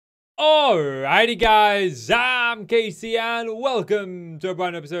Alrighty guys, I'm Casey and welcome to a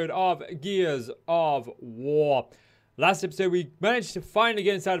brand new episode of Gears of War. Last episode we managed to finally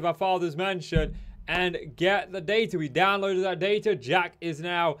get inside of our father's mansion and get the data. We downloaded that data. Jack is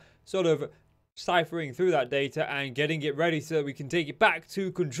now sort of ciphering through that data and getting it ready so that we can take it back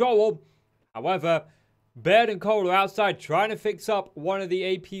to control. However, Baird and Cole are outside trying to fix up one of the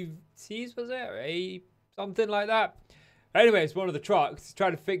APCs, was it? Something like that. Anyway, it's one of the trucks. He's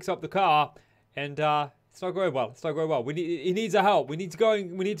trying to fix up the car, and it's not going well. It's not going well. He needs our help. We need to go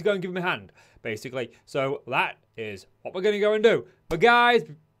and give him a hand, basically. So that is what we're going to go and do. But guys,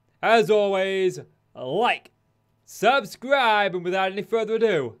 as always, like, subscribe, and without any further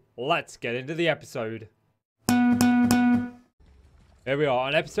ado, let's get into the episode. Here we are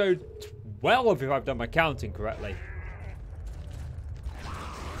on episode 12, if I've done my counting correctly.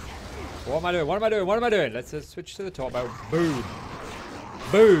 What am I doing? What am I doing? What am I doing? Let's switch to the torpedo. Boom.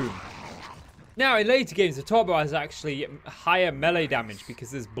 Boom. Now, in later games, the torpedo has actually higher melee damage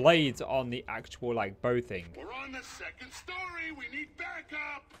because there's blades on the actual, like, bow thing. We're on the second story. We need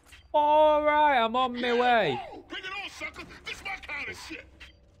backup. All right, I'm on my way. Bring it on, sucker. This is my kind of shit.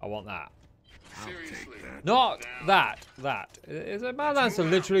 I want that. Seriously. Not that. That. Is it my lance to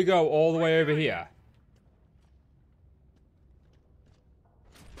literally go all the way over here?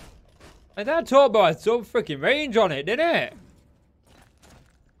 And that torpedo had some freaking range on it, didn't it?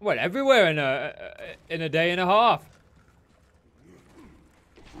 Went everywhere in a day and a half.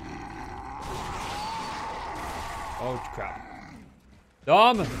 Oh crap!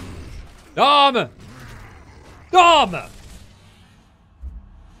 Dom!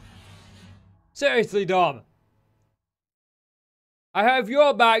 Seriously, Dom. I have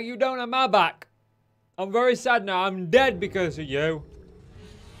your back. You don't have my back. I'm very sad now. I'm dead because of you.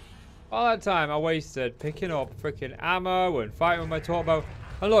 All that time I wasted picking up freaking ammo and fighting with my torpedo.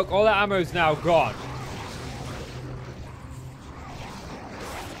 And look, all that ammo's now gone.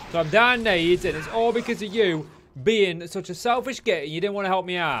 So I'm down nades, and it's all because of you being such a selfish git and you didn't want to help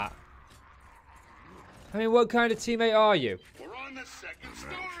me out. I mean, what kind of teammate are you? We're on the second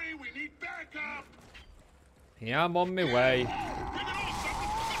story. We need backup. Yeah, I'm on my way. Bring it on, sucker.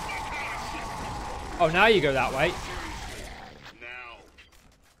 This is my kind of shit. Oh, now you go that way. Now.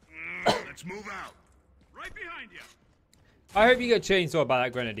 Let's move out. Right behind you. I hope you get chainsawed by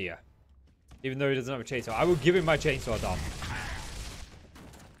that grenadier. Even though he doesn't have a chainsaw. I will give him my chainsaw, Dom.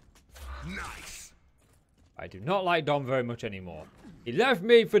 Nice. I do not like Dom very much anymore. He left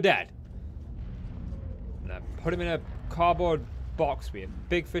me for dead. And I put him in a cardboard box with a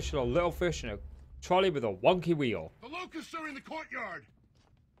big fish and a little fish and a trolley with a wonky wheel. The locusts are in the courtyard.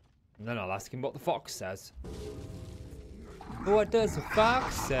 And then I'll ask him what the fox says. What does the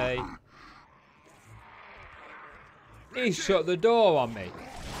fox say? He shut the door on me.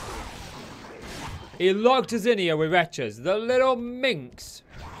 He locked us in here with wretches. The little minx.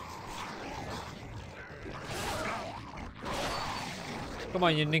 Come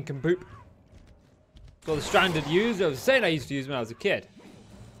on, you nincompoop. Got the stranded use. I was saying I used to use when I was a kid.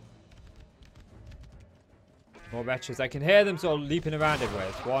 More wretches. I can hear them sort of leaping around everywhere.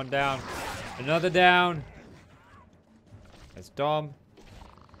 It's one down. Another down. There's Dom.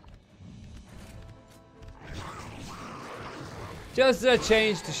 Just a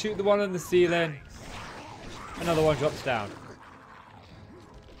change to shoot the one on the ceiling. Another one drops down.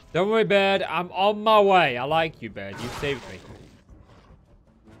 Don't worry, Baird. I'm on my way. I like you, Baird. You saved me.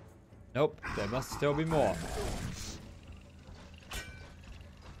 Nope. There must still be more.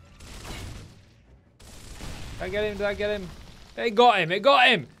 Did I get him? Did I get him? It got him. It got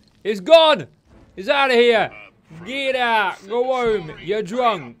him. He's gone. He's out of here. Get out. Go home. You're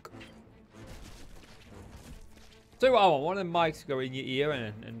drunk. So what I want, one of the mics to go in your ear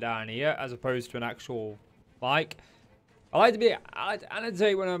and down here, as opposed to an actual mic. I like to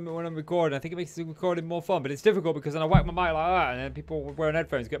annotate when I'm recording. I think it makes the recording more fun, but it's difficult because then I whack my mic like that, and then people wearing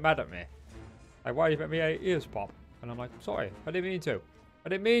headphones get mad at me. Like, why do you make me ears pop? And I'm like, sorry, I didn't mean to. I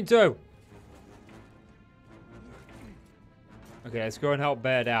didn't mean to. Okay, let's go and help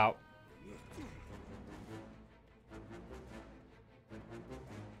Baird out.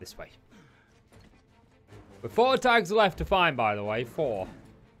 This way. With 4 tags left to find, by the way. 4.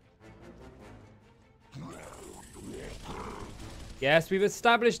 Yes, we've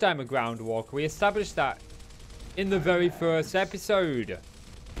established I'm a ground walker. We established that in the very first episode.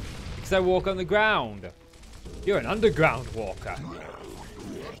 Because I walk on the ground. You're an underground walker. Look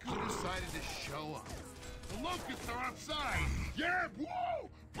who decided to show up. The locusts are outside. Yeah, whoa!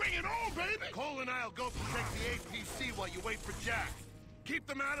 Bring it on, baby! Cole and I'll go protect the APC while you wait for Jack. Keep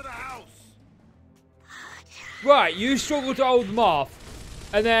them out of the house. Right, you struggle to hold them off.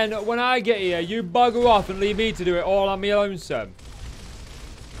 And then when I get here, you bugger off and leave me to do it all on my lonesome.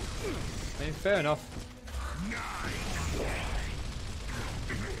 I mean, fair enough.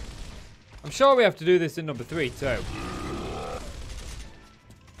 I'm sure we have to do this in number 3 too.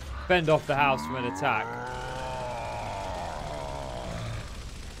 Fend off the house from an attack.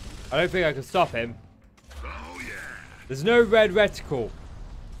 I don't think I can stop him. There's no red reticle.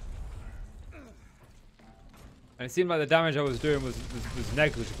 And it seemed like the damage I was doing was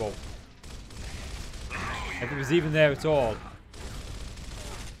negligible. If it was even there at all.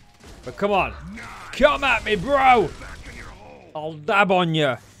 But come on. Come at me, bro! I'll dab on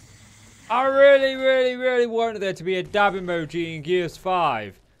you. I really wanted there to be a dab emoji in Gears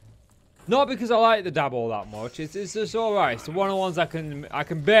 5. Not because I like the dab all that much. It's just alright. It's one of the ones I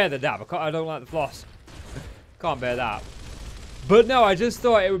can bear the dab. I don't like the floss. Can't bear that. But no, I just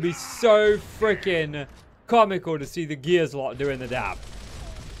thought it would be so freaking comical to see the Gears lot doing the dab.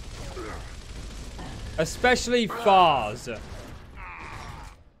 Especially Fars.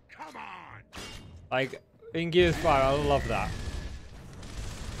 Like, in Gears 5, I love that.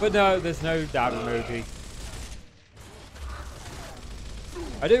 But no, there's no dab emoji.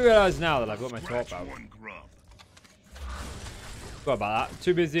 I do realise now that I've got my torp out. Forgot about that.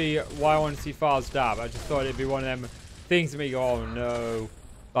 Too busy why I want to see Far's dab. I just thought it'd be one of them things that me go, oh no.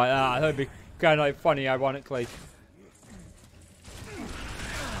 Like that. I thought it'd be kind of like funny, ironically.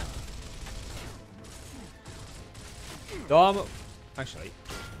 Dom. Actually.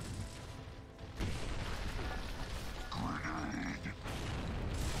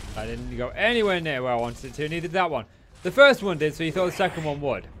 I didn't go anywhere near where I wanted it to. Needed that one. The first one did, so you thought the second one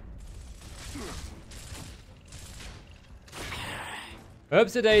would.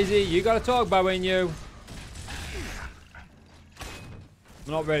 Oops, Daisy, you gotta talk, Bowen, you.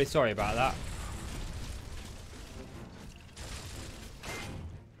 I'm not really sorry about that.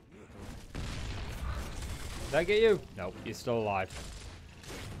 Did that get you? No, you're still alive.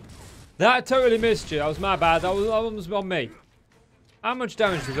 That totally missed you. That was my bad. That was on me. How much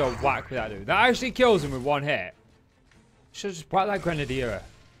damage does a whack with that do? That actually kills him with one hit. Should just whack that Grenadier.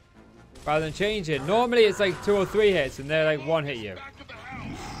 Rather than change it. Normally it's like 2 or 3 hits and they're like 1 hit you.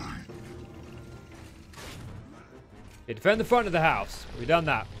 Okay, defend the front of the house. We've done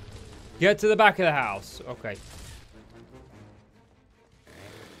that. Get to the back of the house. Okay.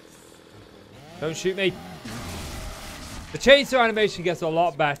 Don't shoot me. The chainsaw animation gets a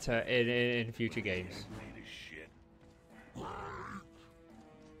lot better in future games.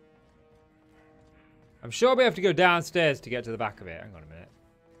 I'm sure we have to go downstairs to get to the back of it. Hang on a minute.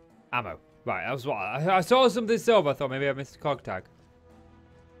 Ammo. Right, that was what I saw something silver. I thought maybe I missed a cog tag.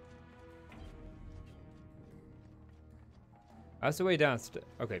 That's the way downstairs.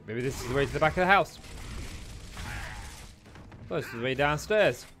 Okay, maybe this is the way to the back of the house. Oh, this is the way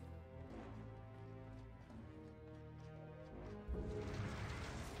downstairs.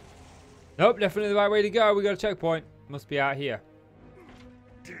 Nope, definitely the right way to go. We got a checkpoint. Must be out here.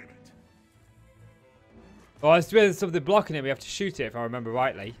 Damn it. Oh, there's something blocking it. We have to shoot it if I remember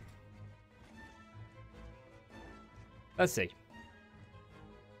rightly. Let's see.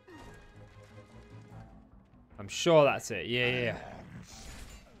 I'm sure that's it. Yeah.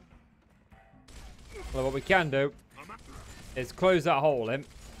 Well, what we can do is close that hole in,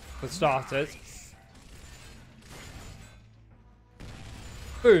 for starters.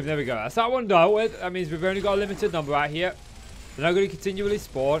 Boom, there we go. That's that one dealt with. That means we've only got a limited number out here. They're not going to continually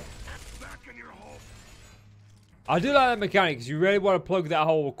spawn. I do like that mechanic because you really want to plug that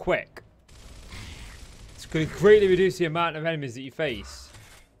hole quick. It's going to greatly reduce the amount of enemies that you face.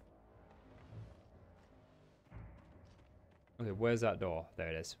 Okay, where's that door? There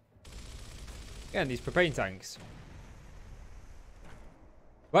it is. Again, these propane tanks.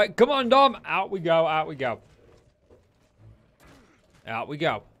 Right, come on, Dom. Out we go, out we go. Out we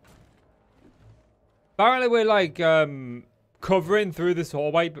go. Apparently we're like covering through this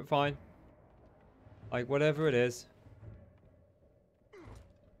hallway, but fine. Like whatever it is.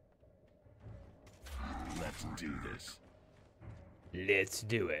 Let's do this. Let's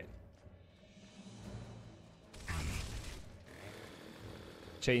do it.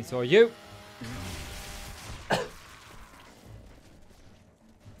 Chainsaw you.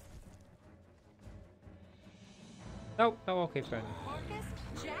 No, okay, friend.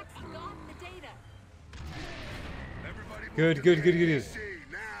 Good.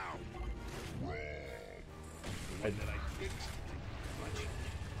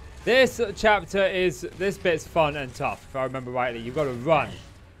 This chapter is, this bit's fun and tough, if I remember rightly. You've got to run.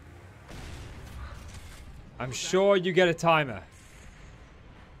 I'm sure you get a timer.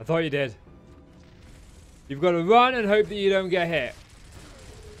 I thought you did. You've got to run and hope that you don't get hit.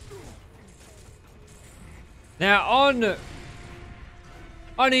 Now,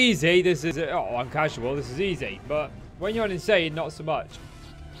 on easy, this is... Oh, on casual, this is easy. But when you're on insane, not so much.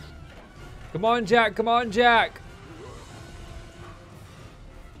 Come on, Jack. Come on, Jack.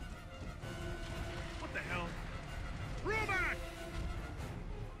 What the hell? Rollback!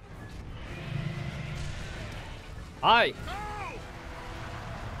 Hi. Oh!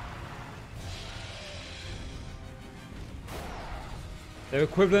 They're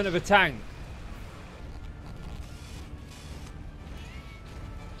equivalent of a tank.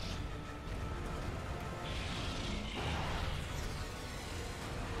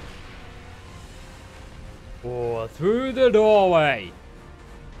 Oh, through the doorway.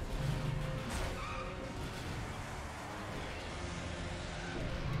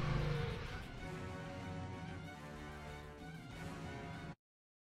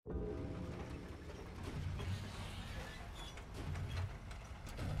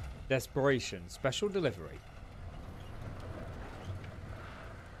 Desperation. Special delivery.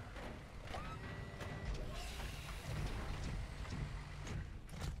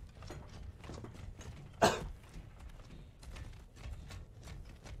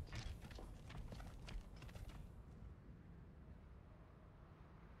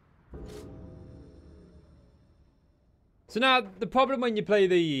 So now, the problem when you play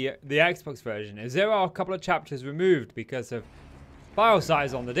the Xbox version is there are a couple of chapters removed because of file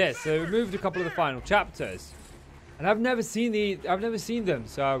size on the disc. So they removed a couple of the final chapters. And I've never seen them,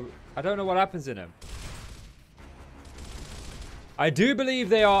 so I don't know what happens in them. I do believe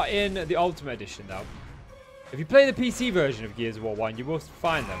they are in the Ultimate Edition, though. If you play the PC version of Gears of War 1, you will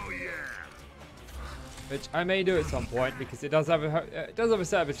find them. Oh, yeah. Which I may do at some point, because it does have a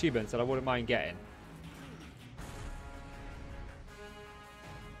set of achievements that I wouldn't mind getting.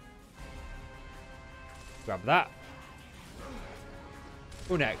 Grab that.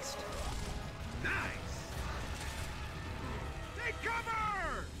 Who next? Nice. Take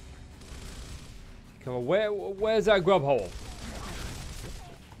cover! Come on, where's that grub hole?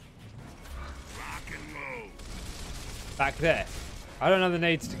 Rock and roll. Back there. I don't have the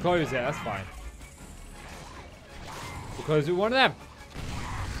nades to close it, that's fine. We'll close it with one of them.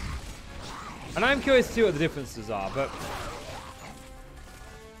 And I'm curious to see what the differences are, but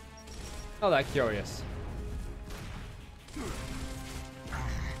not that curious.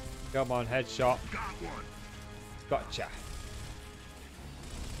 Come on, headshot. Got one. Gotcha.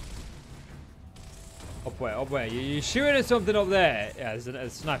 Up where? You're shooting at something up there. Yeah, there's a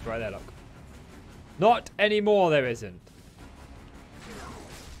sniper right there, look. Not anymore, there isn't.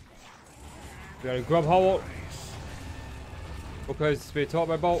 We got a grub hole. We'll close the spear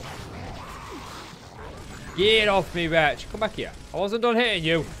torpedo bolt. Get off me, wretch. Come back here. I wasn't done hitting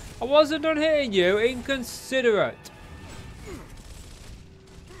you. I wasn't done hitting you. Inconsiderate.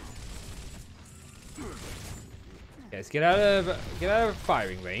 Let's get out of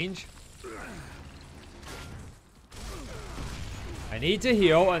firing range. I need to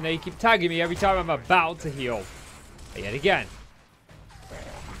heal, and they keep tagging me every time I'm about to heal. Yet again.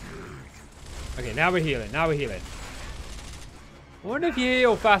 Okay, now we're healing. Now we're healing. I wonder if you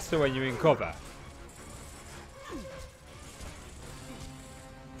heal faster when you're in cover.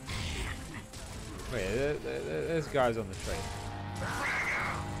 Wait, there's guys on the train.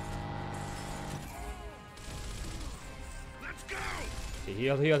 Let's go.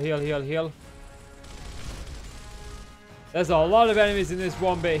 Heal. There's a lot of enemies in this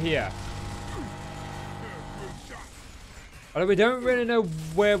one bit here. Although we don't really know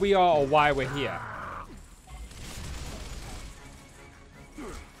where we are or why we're here.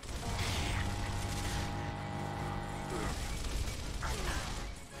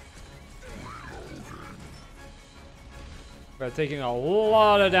 We're taking a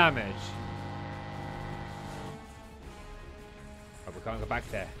lot of damage. Oh, we can't go back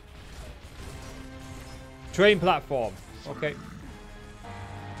there. Train platform. Okay.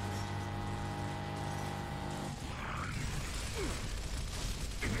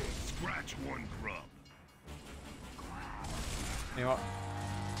 Scratch one grub. You know what?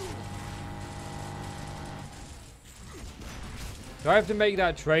 Do I have to make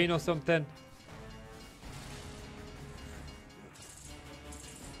that train or something?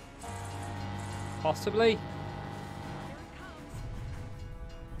 Possibly.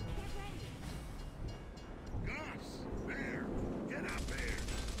 Gus, there. Get up there.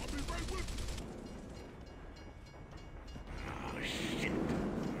 I'll be right with you. Oh, shit.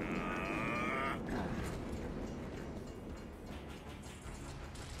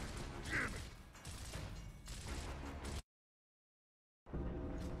 Damn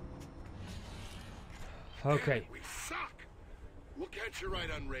it. Okay. We suck. We'll catch you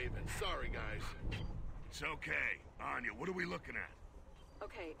right on Raven. Sorry, guys. It's okay. Anya, what are we looking at?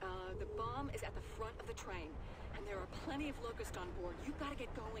 Okay, the bomb is at the front of the train, and there are plenty of locusts on board. You've got to get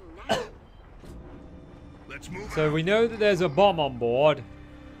going now. Let's move So out. we know that there's a bomb on board.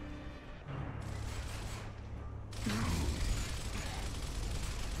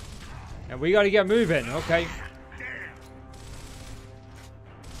 And we got to get moving. Okay.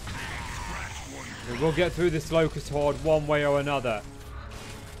 We'll get through this locust horde one way or another.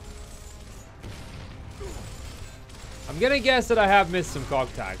 I'm gonna guess that I have missed some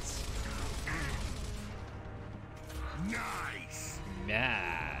cog tags. Nice.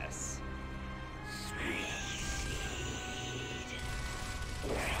 Nice.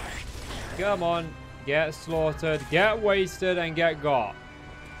 Come on. Get slaughtered, get wasted, and get got.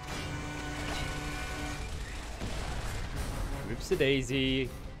 Oops a daisy.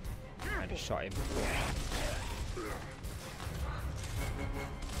 I just shot him.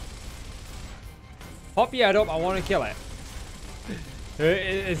 Pop your head up, I want to kill it.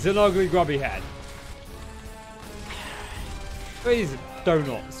 It's an ugly grubby head. These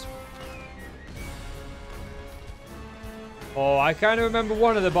donuts. Oh, I kind of remember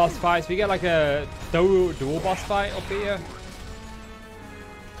one of the boss fights. We get like a dual boss fight up here.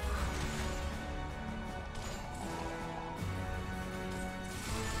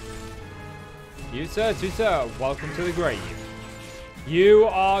 You sir, welcome to the grave. You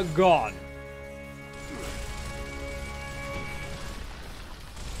are gone.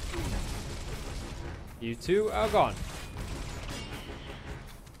 You two are gone.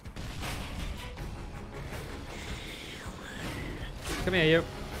 Come here, you.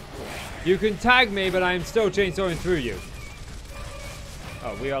 You can tag me, but I am still chainsawing through you.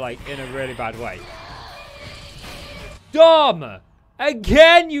 Oh, we are like in a really bad way. Dom!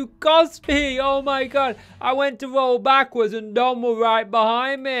 Again, you cost me! Oh my god. I went to roll backwards and Dom was right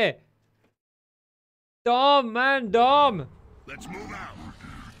behind me. Dom, man, Dom. Let's move out.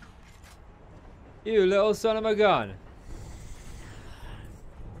 You little son of a gun.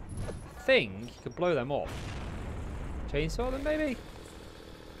 I think you could blow them up. Chainsaw them, maybe?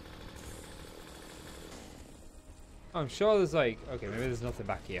 I'm sure there's like... Okay, maybe there's nothing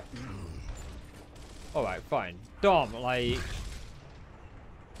back here. Alright, fine. Dom, like...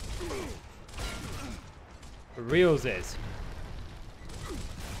 The reals is.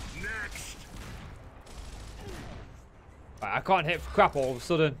 Next. Right, I can't hit for crap all of a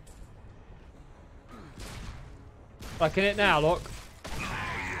sudden. I can hit now, look.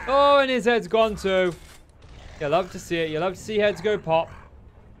 Oh, and his head's gone too. You love to see it. You love to see heads go pop.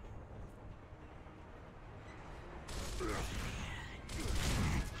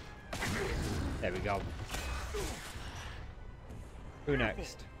 There we go. Who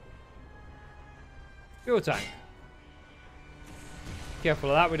next? Fuel tank. Careful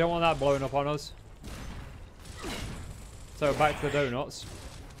of that. We don't want that blowing up on us. So back to the donuts.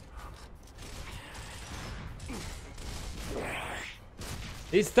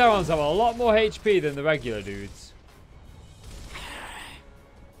 These Therons have a lot more HP than the regular dudes.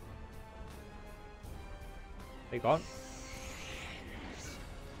 They gone.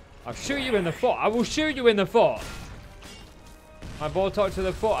 I'll shoot you in the foot. I will shoot you in the foot. My ball touch to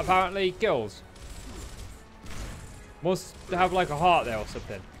the foot apparently kills. Must have like a heart there or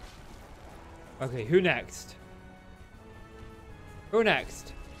something. Okay, who next? Who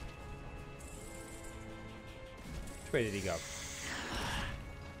next? Which way did he go?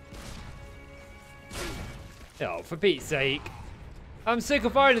 Oh, for Pete's sake. I'm sick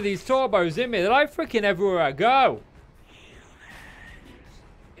of finding these turbos in me. They're like freaking everywhere I go.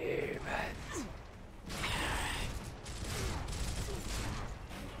 Humans.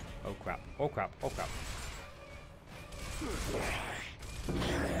 Oh crap. Oh crap. Oh crap.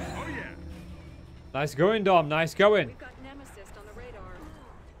 Oh yeah. Nice going, Dom. Nice going. We've got Nemesis on the radar.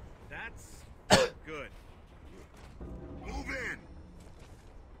 That's good. Move in.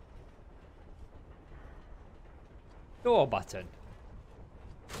 Door button.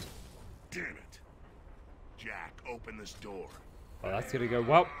 Damn it. Jack, open this door. Oh, that's gonna go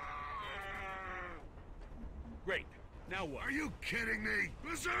well. Great. Now what? Are you kidding me?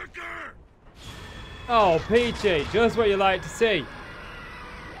 Berserker! Oh, Peachy. Just what you like to see.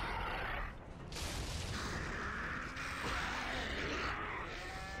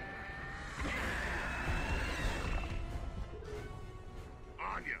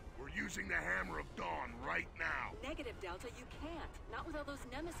 Anya, we're using the Hammer of Dawn right now. Negative, Delta, you can't. Not with all those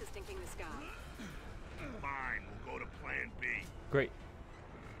Nemesis stinking the sky. Fine, we'll go to Plan B. Great.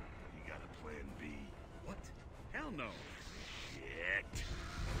 You got a Plan B? What? Hell no. Shit.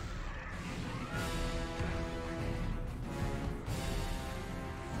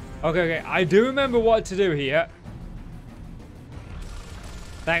 Okay, okay. I do remember what to do here.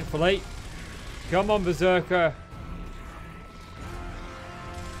 Thankfully. Come on, Berserker.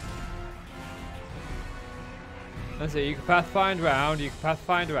 That's it. You can pathfind around. You can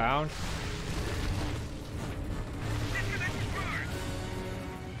pathfind around.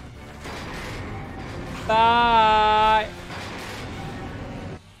 Bye.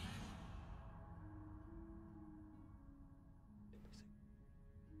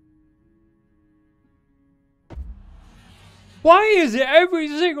 Why is it every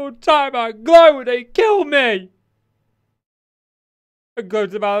single time I glow they kill me? It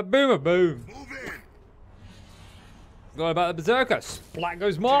goes about boomer boom. Move in. Going about the Berserker. Splat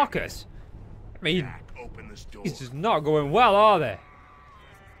goes Marcus. I mean, Jack, open this door. these just not going well, are they?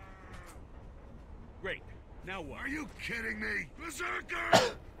 Great. Now what? Are you kidding me?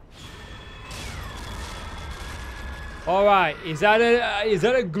 Berserker! All right, is that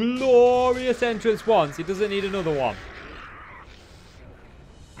a glorious entrance once? He doesn't need another one.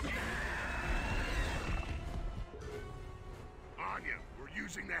 Anya, we're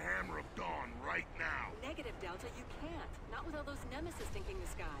using the Hammer of Dawn right now. Negative, Delta, you can't. Not with all those nemesis thinking the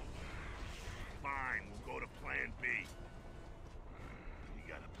sky. Fine, we'll go to Plan B.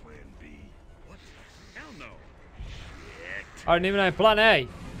 You got a Plan B? What? Hell no. Shit. I don't even have plan A.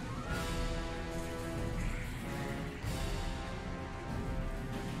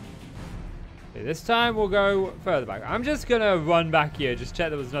 Okay, this time we'll go further back. I'm just gonna run back here, just check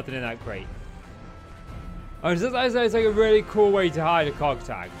there was nothing in that crate. Oh, it's like a really cool way to hide a cog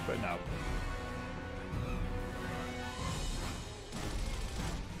tag, but no.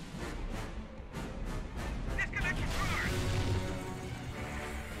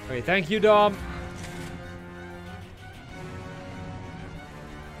 Okay, thank you, Dom.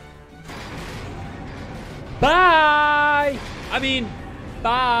 Bye! I mean,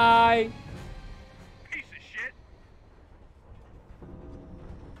 bye! Piece of shit.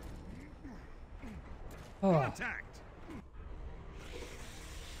 Oh, Contact.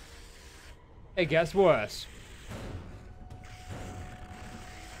 it gets worse.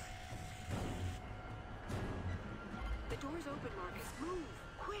 The door's open, Marcus. Move,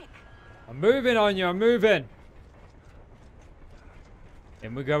 quick. I'm moving on you, I'm moving.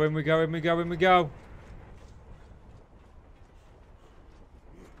 In we go, in we go, in we go, in we go.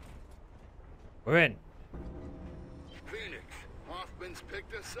 We're in. Phoenix, Hoffman's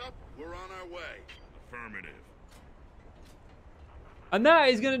picked us up. We're on our way. Affirmative. And that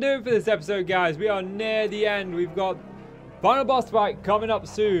is going to do it for this episode, guys. We are near the end. We've got final boss fight coming up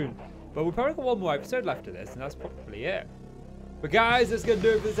soon. But we've probably got one more episode left of this, and that's probably it. But guys, that's going to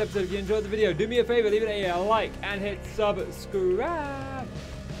do it for this episode. If you enjoyed the video, do me a favor, leave it a like and hit subscribe.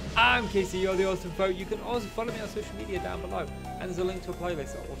 I'm Casey, you're the awesome folk. You can also follow me on social media down below. And there's a link to a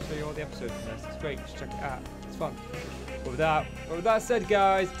playlist that will show you all the episodes from this. It's great, just check it out. It's fun. But with that said,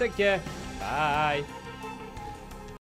 guys, take care. Bye.